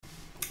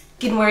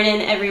Good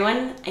morning,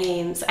 everyone.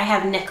 So I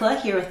have Nicola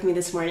here with me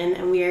this morning,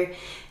 and we're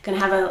going to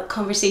have a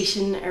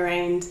conversation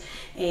around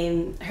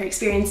her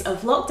experience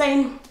of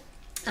lockdown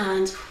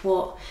and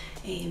what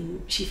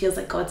she feels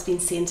like God's been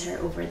saying to her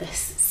over this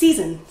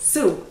season.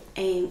 So,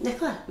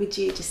 Nicola, would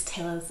you just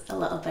tell us a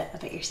little bit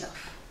about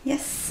yourself?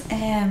 Yes,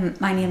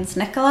 my name's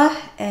Nicola.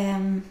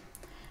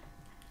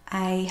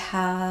 I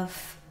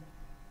have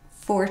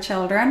 4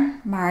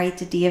 children, married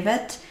to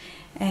David.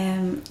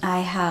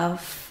 I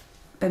have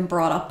been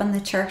brought up in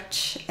the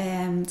church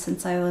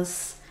since I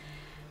was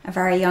a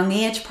very young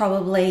age,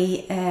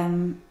 probably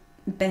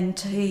been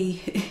to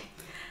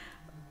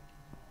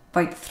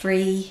about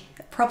 3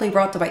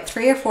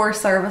 or 4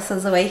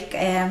 services a week.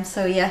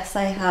 So yes,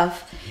 I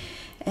have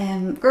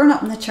grown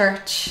up in the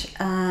church,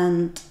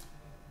 and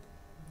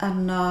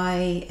I'm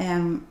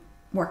now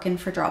working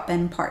for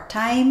Drop-In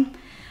part-time,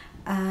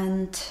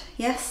 and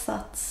yes,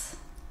 that's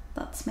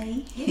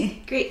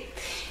me. Great.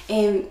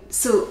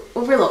 So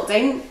over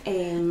lockdown,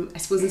 I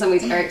suppose in some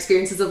ways our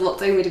experiences of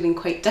lockdown would have been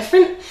quite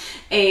different.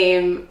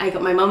 I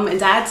got my mum and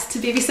dad to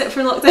babysit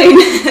for lockdown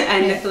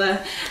and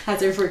Nicola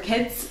has her 4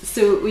 kids.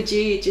 So would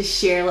you just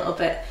share a little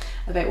bit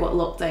about what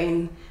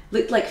lockdown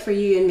looked like for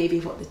you, and maybe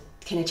what the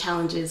kind of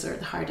challenges or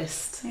the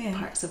hardest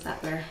parts of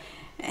that were?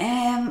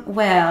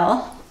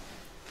 Well,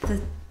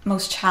 the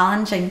most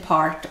challenging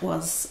part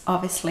was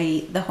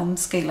obviously the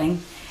homeschooling.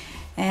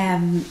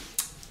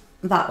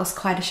 That was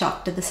quite a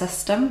shock to the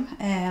system.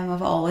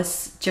 I've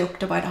always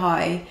joked about how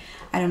I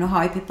don't know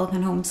how people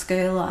can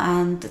homeschool,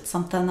 and it's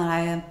something that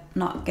I am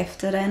not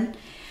gifted in.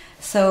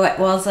 So it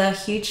was a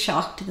huge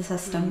shock to the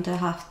system to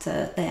have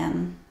to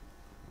then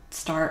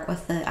start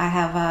with I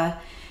have a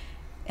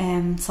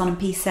son in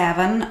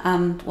P7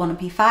 and one in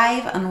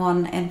P5 and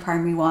one in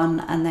primary 1,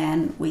 and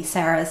then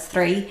Sarah's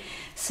 3.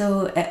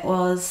 So it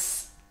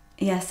was,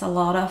 yes, a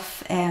lot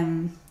of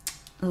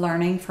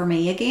learning for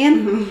me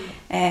again,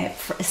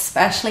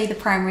 especially the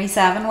primary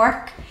 7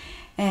 work.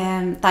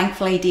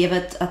 Thankfully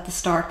David at the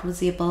start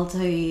was able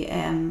to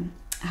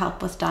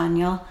help with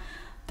Daniel,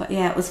 but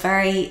yeah, it was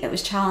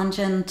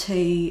challenging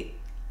to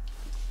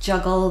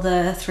juggle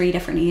the 3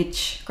 different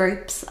age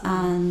groups,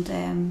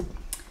 and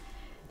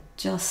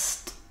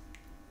just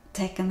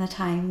taking the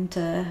time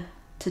to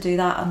do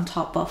that on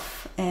top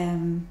of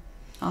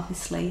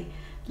obviously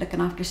looking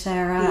after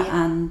Sarah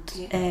and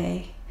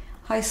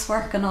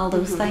housework and all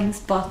those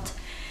things, but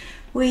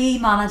we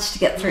managed to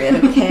get through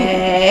it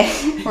okay.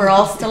 We're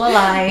all still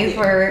alive.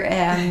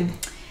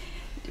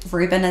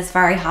 Ruben is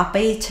very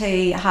happy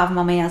to have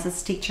mummy as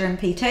his teacher in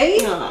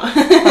P2,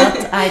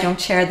 but I don't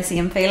share the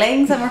same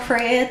feelings, I'm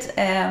afraid.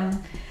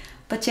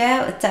 But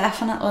yeah, it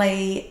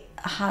definitely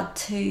had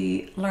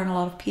to learn a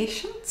lot of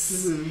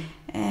patience.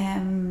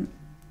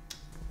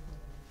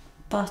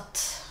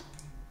 But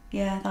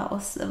yeah, it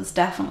was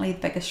definitely the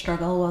biggest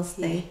struggle, was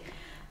the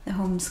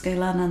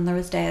homeschooling, and there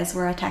was days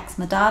where I text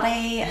my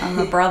daddy and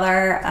my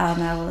brother, and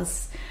I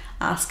was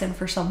asking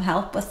for some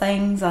help with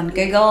things on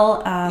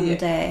Google, and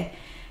it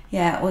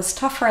was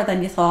tougher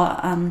than you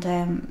thought, and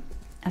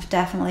I've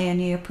definitely a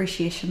new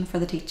appreciation for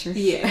the teachers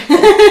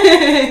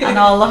and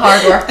all the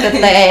hard work that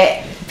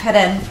they put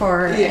in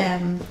for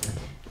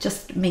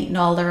just meeting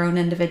all their own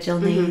individual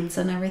needs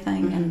and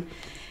everything.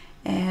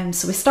 And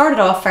so we started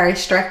off very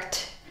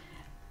strict,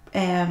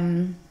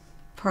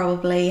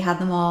 probably had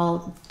them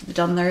all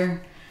done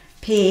their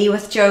PE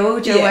with Joe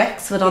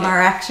Wicks, we'd done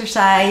our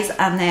exercise,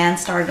 and then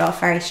started off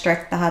very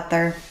strict. They had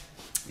their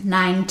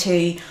 9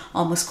 to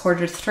almost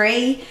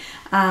 2:45,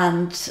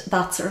 and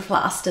that sort of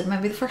lasted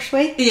maybe the first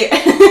week.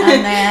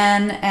 And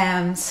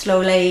then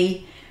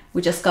slowly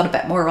we just got a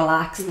bit more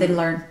relaxed. They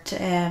learnt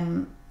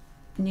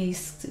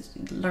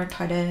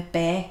how to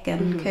bake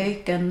and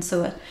cook, and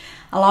so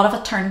a lot of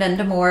it turned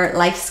into more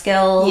life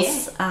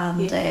skills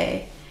and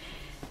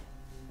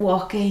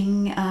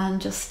walking,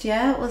 and just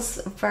it was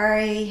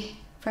very,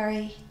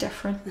 very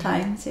different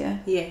times.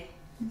 Very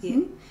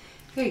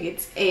good.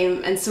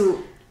 And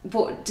so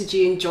what did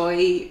you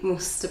enjoy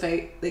most about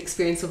the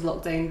experience of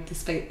lockdown,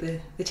 despite the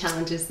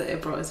challenges that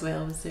it brought as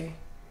well? Was there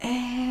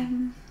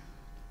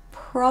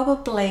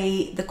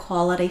probably the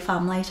quality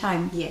family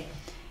time.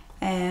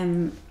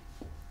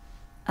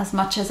 As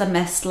much as I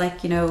missed,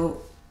 outer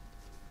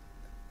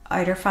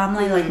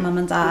family, like mum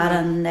and dad,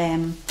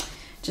 and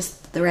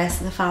just the rest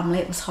of the family,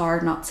 it was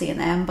hard not seeing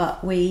them,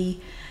 but we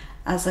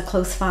as a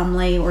close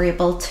family were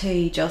able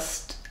to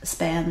just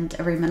spend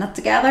every minute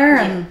together.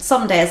 And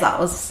some days that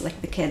was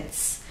like the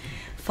kids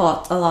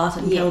fought a lot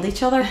and killed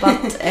each other,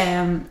 but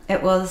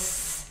it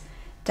was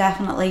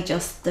definitely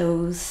just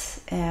those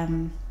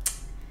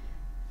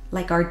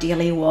like our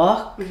daily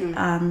walk,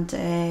 and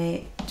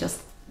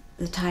just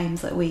the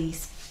times that we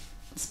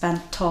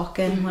spent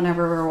talking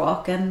whenever we were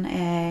walking,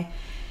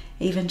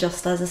 even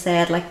just as I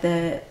said, like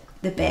the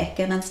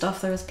baking and stuff,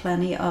 there was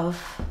plenty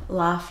of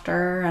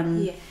laughter,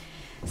 and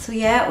so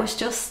it was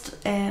just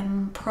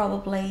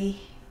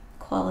probably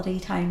quality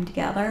time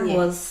together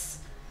was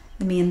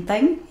the main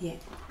thing.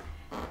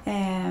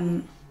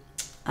 And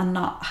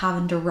not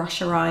having to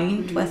rush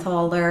around with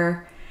all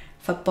their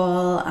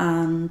football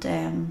and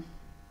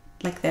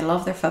like they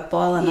love their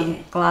football, and Yeah.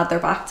 I'm glad they're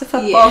back to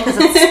football because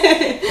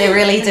they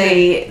really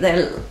do.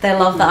 They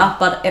love that.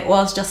 But it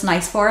was just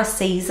nice for a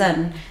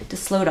season to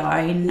slow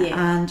down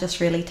and just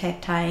really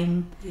take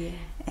time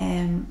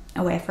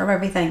away from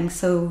everything.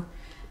 So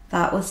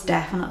that was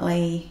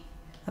definitely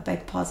a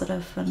big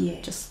positive,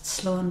 and just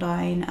slowing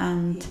down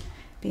and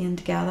being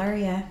together.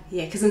 Yeah,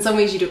 because in some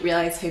ways you don't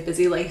realise how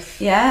busy life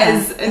Yeah,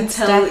 is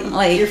until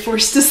definitely- you're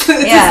forced to slow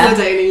down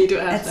and you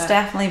don't have it's that.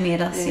 definitely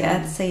made us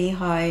see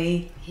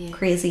how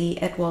crazy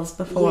it was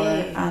before,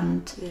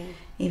 and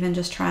even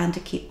just trying to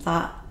keep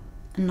that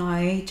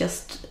now,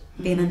 just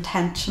being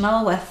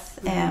intentional with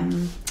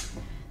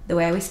the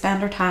way we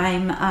spend our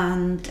time,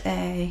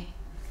 and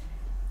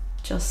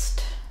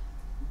just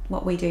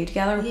what we do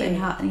together. We've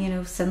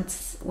been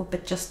since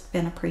we've just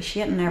been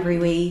appreciating every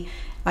wee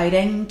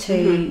outing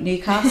to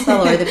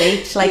Newcastle or the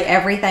beach, like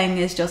everything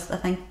is just, I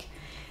think,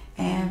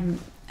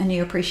 a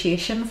new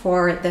appreciation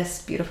for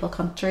this beautiful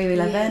country we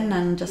live in,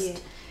 and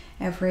just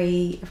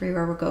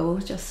everywhere we go,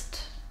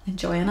 just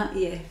enjoying it.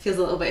 Yeah, feels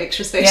a little bit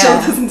extra special,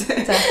 doesn't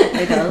it?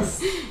 Definitely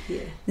does.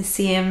 The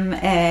same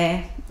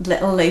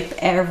little loop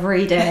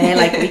every day.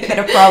 Like we could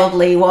have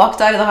probably walked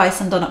out of the house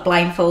and done it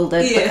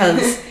blindfolded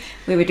because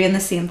we were doing the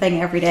same thing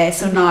every day.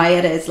 So now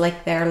it is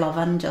like they're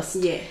loving just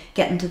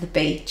getting to the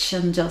beach,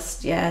 and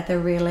just they're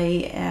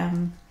really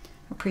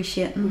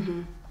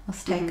appreciating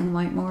us taking them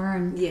out more,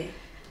 and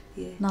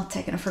not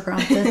taking it for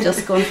granted,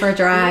 just going for a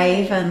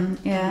drive,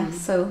 and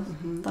so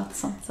that's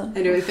something.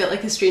 I know, it felt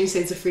like a strange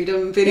sense of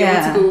freedom being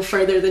able to go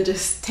further than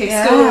just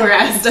Tesco or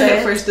Asda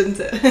at first, didn't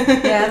it?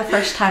 The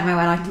first time I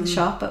went out to the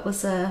shop, it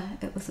was a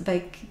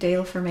big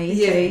deal for me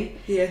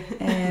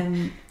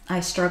too.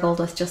 I struggled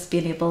with just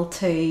being able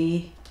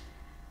to,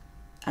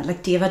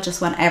 like David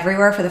just went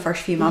everywhere for the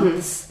first few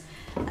months,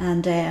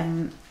 and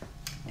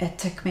it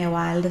took me a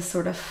while to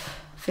sort of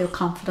feel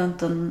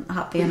confident and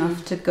happy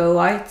enough to go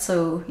out.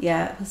 So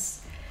it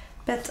was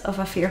a bit of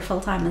a fearful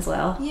time as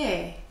well.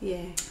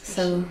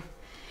 So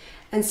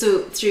and so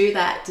through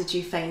that, did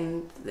you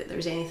find that there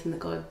was anything that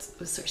God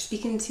was sort of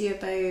speaking to you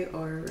about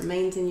or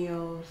reminding you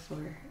of,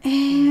 or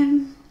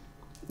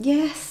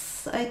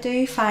yes, I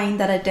do find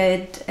that I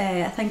did.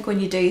 I think when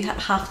you do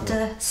have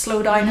to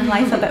slow down in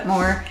life a bit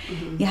more,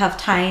 you have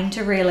time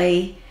to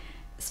really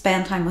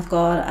spend time with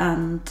God,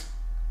 and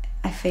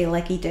I feel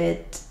like he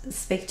did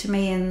speak to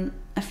me in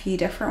a few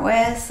different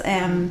ways.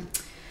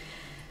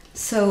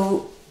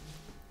 So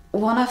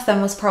one of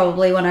them was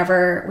probably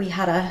whenever we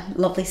had a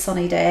lovely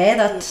sunny day.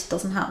 That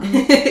doesn't happen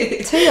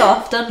too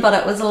often, but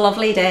it was a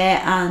lovely day,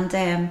 and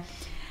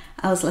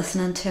I was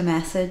listening to a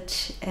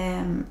message.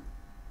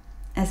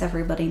 As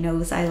everybody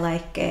knows, I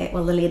like, the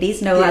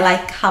ladies know I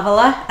like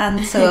Havilah,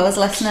 and so I was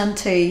listening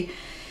to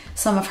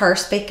some of her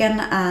speaking,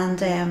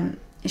 and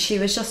she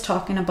was just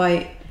talking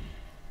about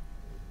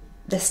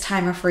this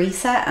time of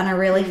reset, and I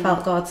really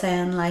felt God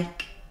saying,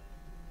 like,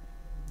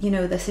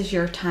 this is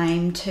your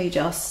time to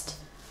just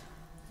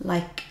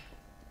like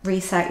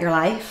reset your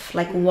life,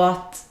 like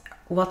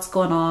what's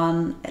going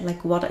on,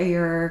 like what are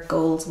your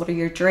goals, what are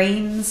your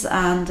dreams,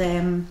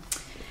 and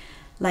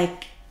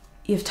like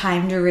you have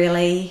time to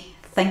really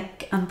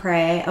think and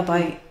pray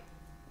about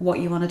what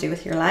you want to do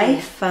with your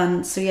life.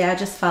 And so I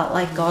just felt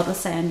like God was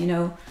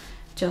saying,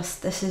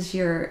 just this is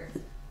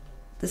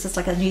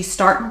like a new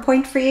starting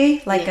point for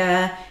you, like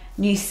a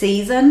new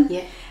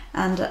season.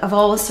 And I've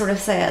always sort of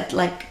said,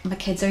 like, my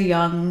kids are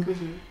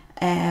young,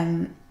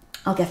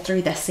 I'll get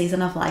through this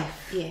season of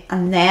life,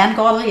 and then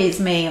God will use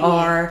me,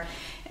 or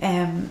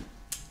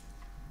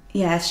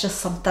it's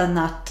just something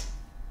that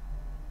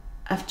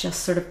I've just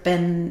sort of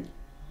been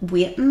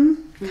waiting,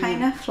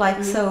 kind of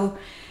like. So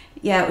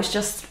it was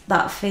just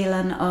that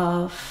feeling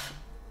of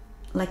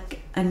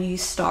like a new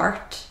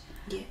start.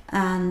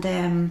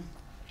 And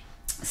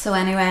so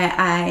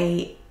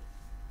anyway,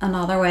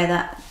 another way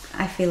that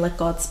I feel like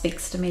God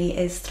speaks to me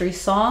is through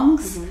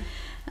songs.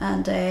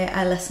 And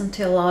I listen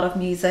to a lot of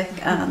music,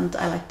 and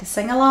I like to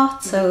sing a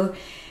lot. So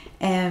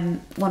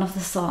one of the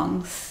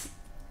songs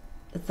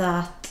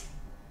that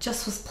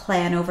just was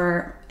playing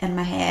over in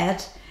my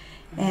head,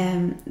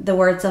 the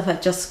words of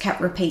it just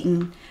kept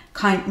repeating,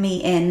 "Count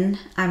me in,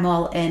 I'm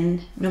all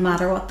in, no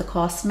matter what the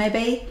cost may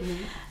be."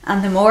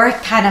 And the more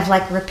it kind of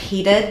like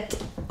repeated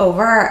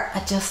over, I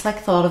just like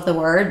thought of the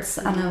words,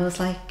 and I was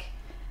like,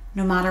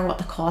 no matter what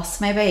the cost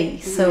may be.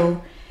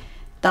 So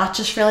that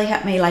just really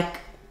hit me, like,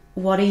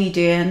 what are you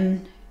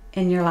doing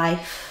in your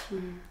life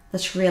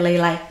that's really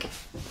like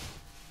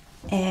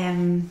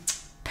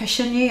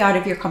pushing you out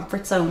of your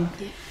comfort zone,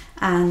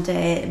 and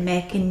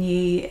making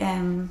you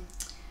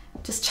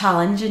just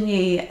challenging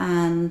you.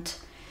 And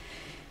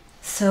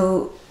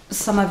so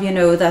some of you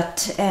know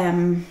that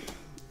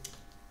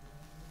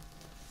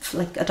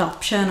like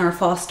adoption or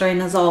fostering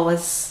has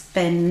always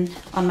been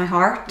on my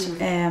heart.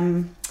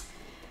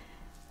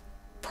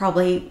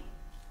 Probably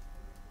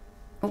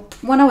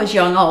when I was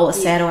young, I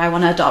always said, I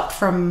want to adopt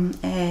from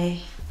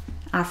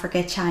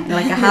Africa, China.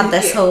 Like I had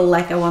this whole,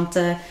 like, I want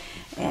to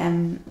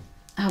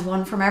have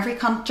one from every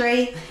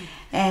country.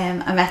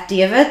 I met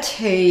David,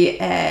 who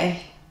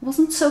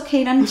wasn't so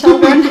keen on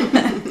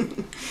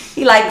children.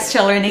 He likes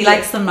children, he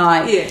likes them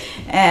now.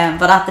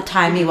 But at the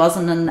time he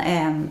wasn't,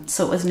 and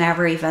so it was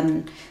never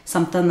even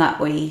something that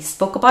we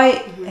spoke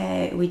about.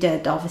 We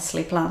did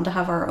obviously plan to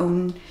have our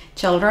own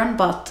children,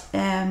 but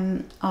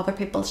other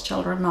people's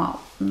children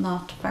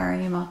not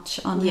very much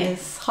on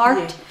his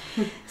heart.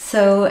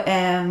 So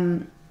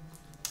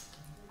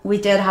we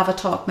did have a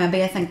talk,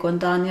 maybe I think when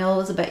Daniel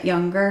was a bit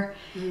younger,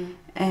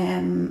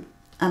 and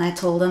I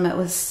told him it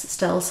was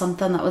still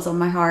something that was on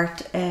my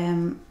heart,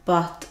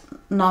 but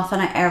nothing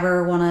I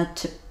ever wanted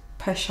to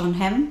push on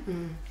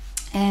him.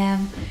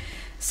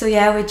 So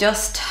yeah, we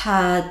just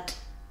had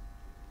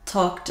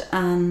talked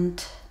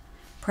and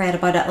prayed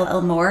about it a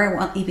little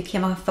more. He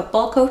became a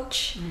football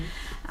coach,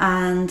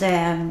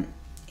 and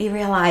he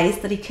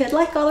realised that he could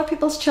like other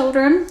people's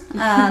children,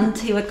 and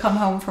he would come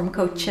home from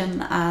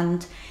coaching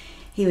and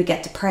he would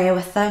get to pray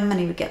with them and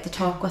he would get to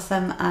talk with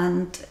them,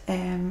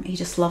 and he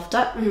just loved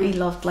it. He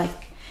loved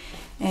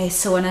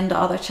sowing into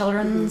other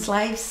children's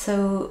lives.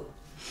 So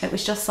it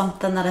was just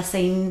something that I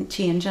seen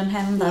change in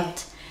him,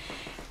 that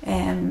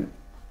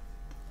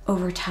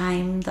over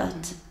time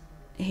that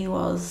he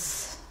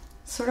was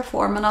sort of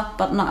warming up,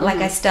 but not like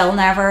I still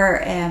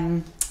never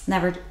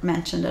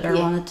mentioned it or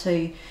wanted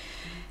to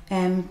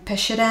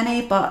push it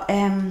any, but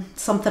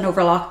something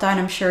over lockdown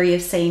I'm sure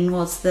you've seen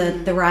was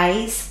the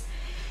rise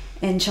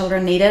in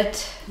children needed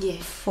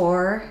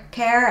for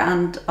care,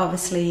 and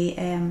obviously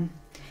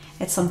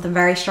it's something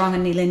very strong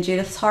in Neil and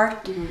Judith's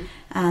heart,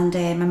 and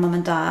my mum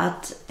and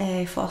dad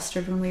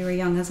fostered when we were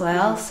young as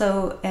well.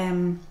 So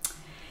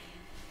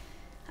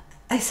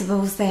I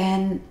suppose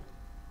then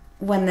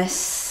when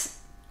this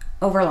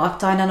over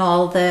lockdown and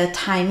all the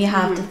time you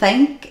have to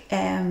think,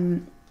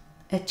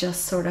 it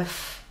just sort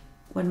of,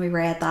 when we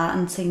read that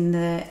and seen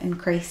the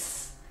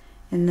increase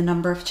in the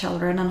number of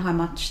children and how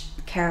much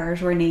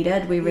carers were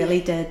needed, we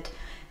really did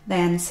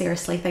then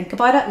seriously think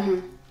about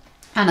it.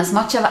 And as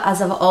much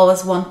as I've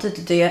always wanted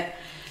to do it,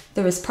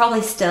 there was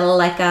probably still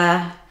like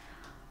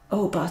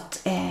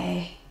but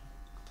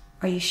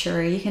are you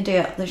sure you can do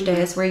it? There's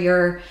days where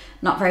you're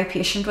not very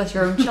patient with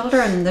your own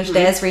children, there's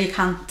days where you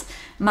can't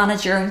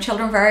manage your own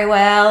children very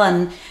well,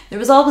 and there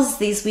was always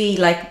these wee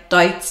like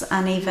doubts,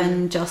 and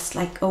even just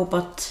like,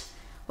 but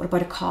what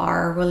about a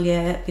car? Will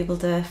you be able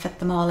to fit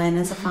them all in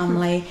as a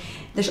family?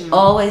 There's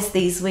always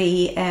these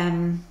wee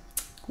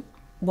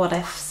what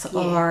ifs,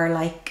 or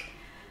like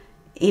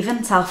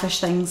even selfish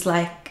things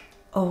like,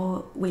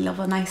 we love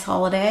a nice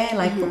holiday,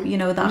 like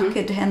that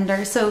could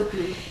hinder. So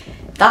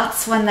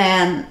that's when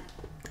then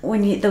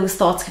those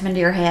thoughts come into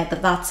your head,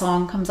 that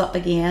song comes up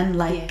again,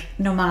 like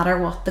no matter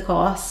what the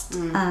cost,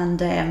 and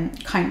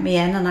count me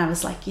in. And I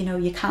was like,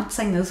 you can't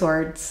sing those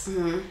words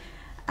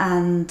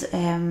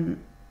and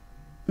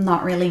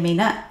not really mean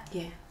it.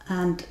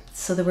 And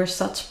so there were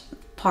such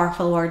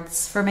powerful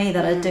words for me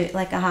that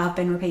I have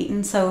been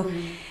repeating. So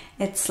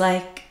it's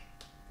like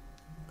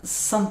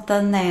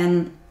something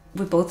then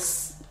we both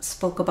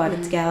spoke about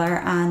it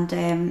together,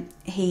 and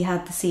he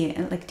had the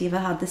same, like David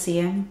had the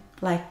same,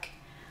 like,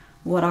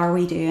 what are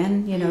we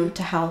doing,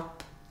 to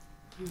help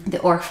the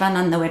orphan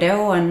and the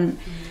widow? And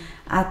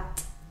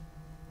at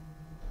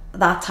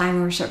that time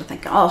we were sort of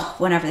thinking,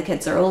 whenever the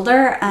kids are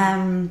older,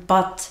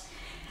 but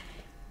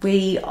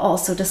we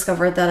also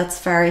discovered that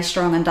it's very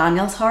strong in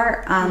Daniel's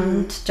heart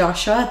and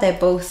Joshua. They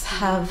both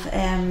have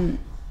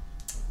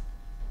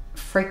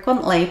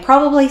frequently,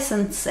 probably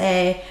since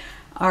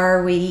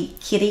our wee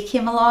Kitty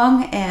came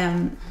along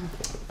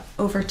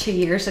over 2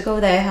 years ago,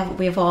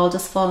 we've all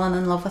just fallen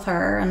in love with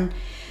her, and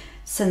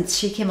since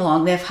she came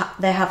along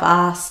they have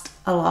asked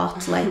a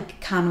lot, like,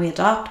 can we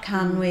adopt,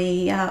 can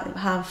we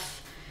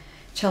have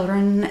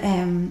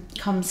children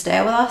come stay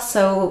with us?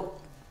 So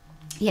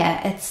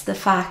yeah, it's the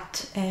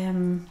fact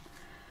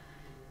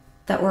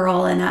that we're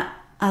all in it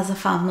as a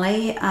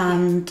family,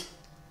 and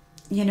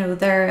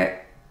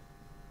there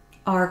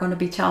are going to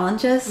be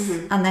challenges,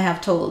 and they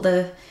have told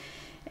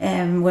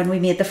when we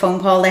made the phone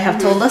call, they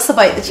have told us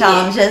about the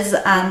challenges,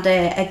 and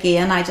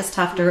again I just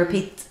have to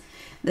repeat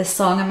this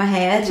song in my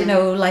head,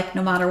 like,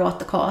 no matter what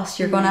the cost,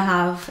 you're going to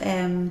have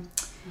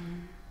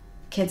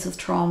kids with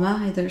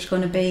trauma. There's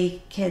going to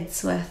be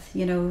kids with,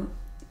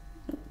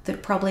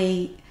 that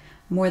probably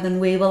more than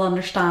we will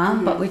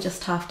understand, but we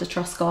just have to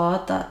trust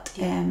God that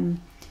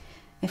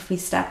if we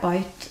step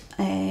out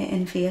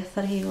in faith,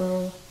 that he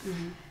will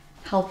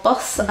help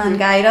us and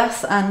guide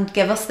us and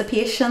give us the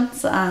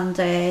patience, and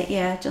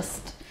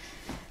just,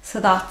 so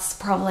that's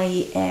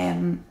probably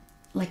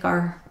like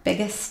our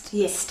biggest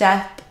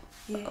step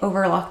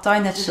over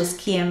lockdown. That's just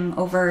came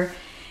over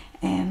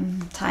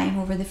time,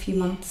 over the few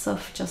months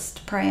of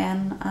just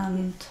praying,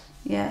 and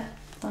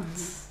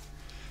that's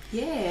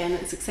and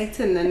it's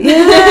exciting and,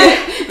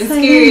 and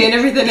scary and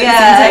everything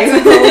at the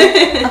same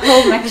time. A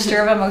whole mixture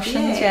of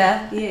emotions.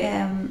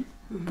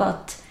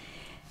 But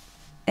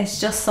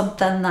it's just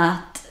something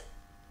that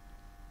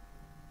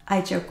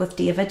I joke with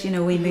David,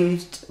 we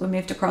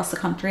moved across the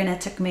country, and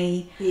it took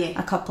me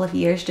a couple of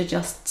years to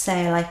just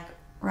say, like,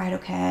 right,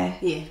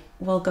 okay,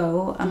 will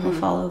go and will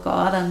follow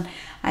God. And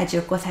I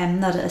joke with him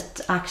that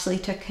it actually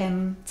took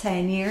him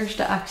 10 years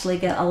to actually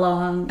get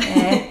along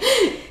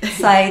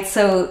side.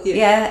 So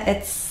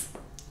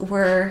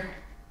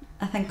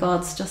I think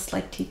God's just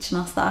like teaching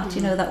us that,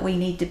 you know, that we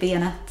need to be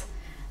in it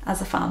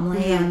as a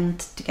family and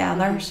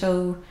together.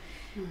 So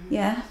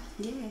yeah,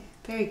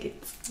 very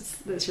good.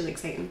 That's really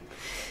exciting.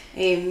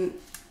 And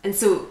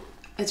so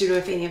I don't know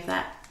if any of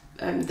that,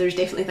 there's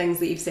definitely things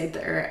that you've said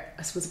that are,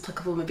 I suppose,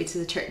 applicable maybe to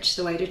the church,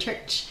 the wider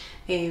church,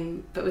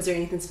 but was there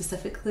anything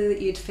specifically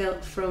that you'd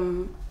felt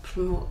from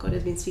what God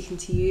had been speaking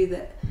to you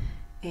that,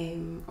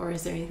 or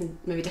is there anything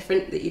maybe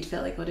different that you'd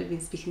felt like God had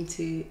been speaking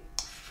to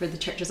for the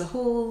church as a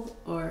whole,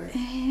 or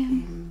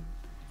I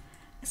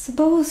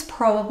suppose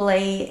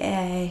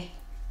probably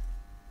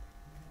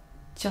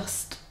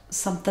just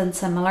something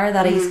similar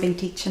that he's been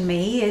teaching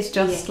me is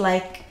just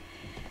like,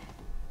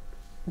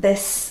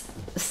 this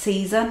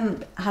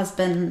season has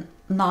been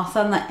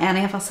nothing that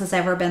any of us has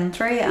ever been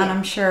through, and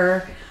I'm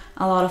sure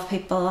a lot of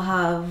people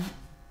have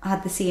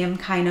had the same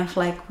kind of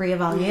like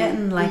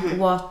reevaluating like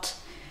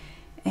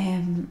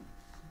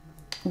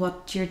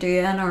what you're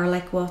doing, or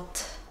like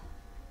what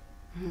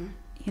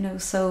you know.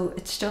 So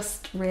it's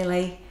just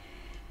really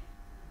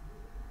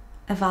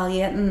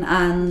evaluating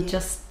and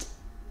just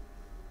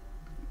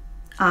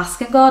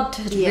asking God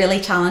to really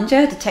challenge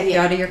you, to take you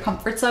out of your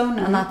comfort zone,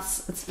 and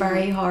it's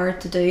very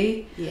hard to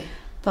do.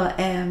 But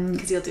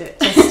because you'll do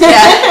it.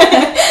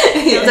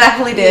 He'll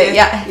definitely do it.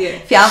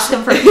 If you ask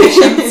him for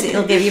patience,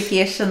 he'll give you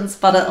patience,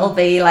 but it'll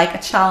be like a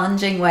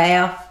challenging way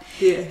of.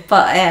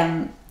 But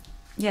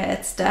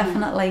it's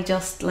definitely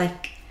just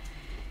like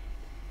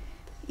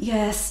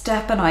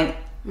stepping out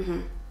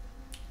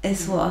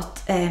is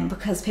what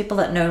because people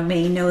that know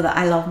me know that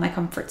I love my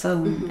comfort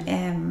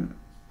zone.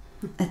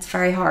 It's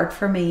very hard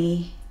for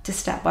me to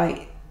step out,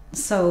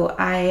 so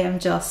I am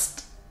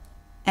just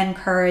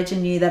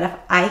encouraging you that if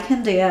I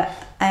can do it,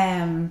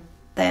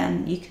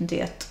 then you can do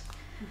it.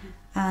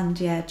 And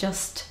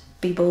just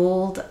be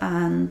bold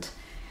and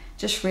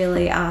just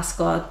really ask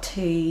God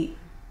to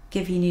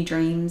give you new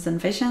dreams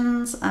and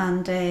visions,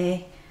 and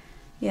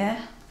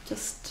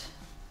just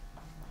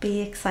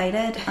be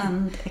excited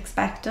and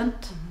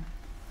expectant.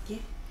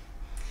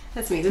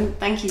 That's amazing.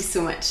 Thank you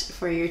so much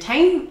for your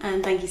time,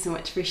 and thank you so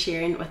much for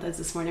sharing with us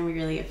this morning. We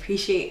really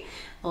appreciate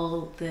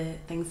all the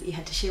things that you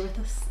had to share with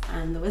us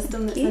and the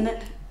wisdom that's in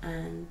it.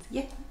 And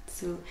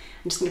so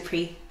I'm just going to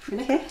pray for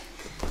Nicola.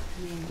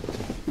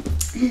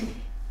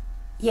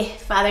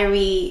 Father,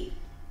 we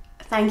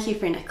thank you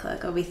for Nicola.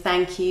 God, we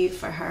thank you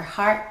for her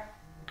heart,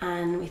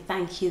 and we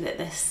thank you that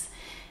this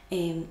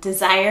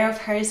desire of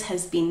hers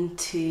has been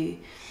to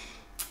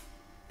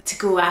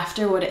go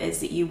after what it is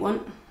that you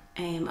want,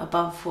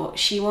 above what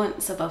she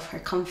wants, above her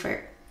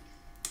comfort,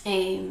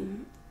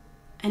 and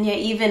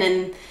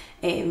even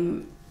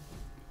in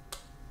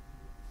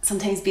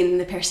sometimes being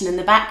the person in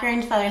the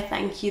background. Father,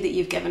 thank you that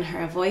you've given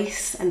her a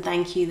voice, and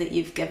thank you that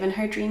you've given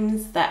her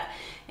dreams that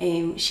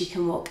she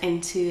can walk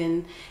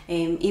into,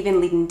 and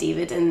even leading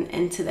David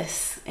into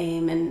this,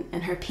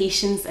 and her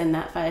patience in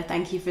that. Father,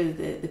 thank you for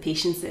the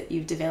patience that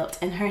you've developed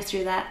in her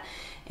through that.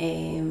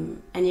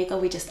 And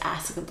God, we just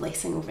ask a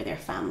blessing over their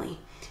family.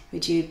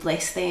 Would you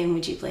bless them?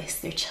 Would you bless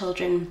their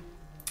children?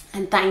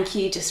 And thank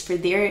you just for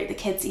the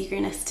kids'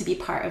 eagerness to be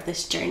part of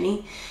this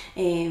journey,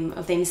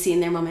 of them seeing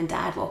their mum and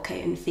dad walk out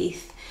in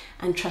faith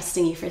and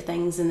trusting you for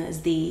things, and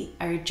as they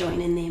are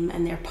joining them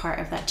and they're part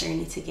of that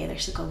journey together.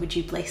 So God, would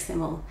you bless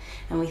them all?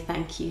 And we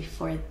thank you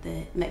for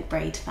the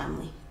McBride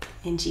family.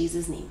 In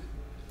Jesus' name,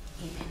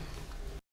 amen.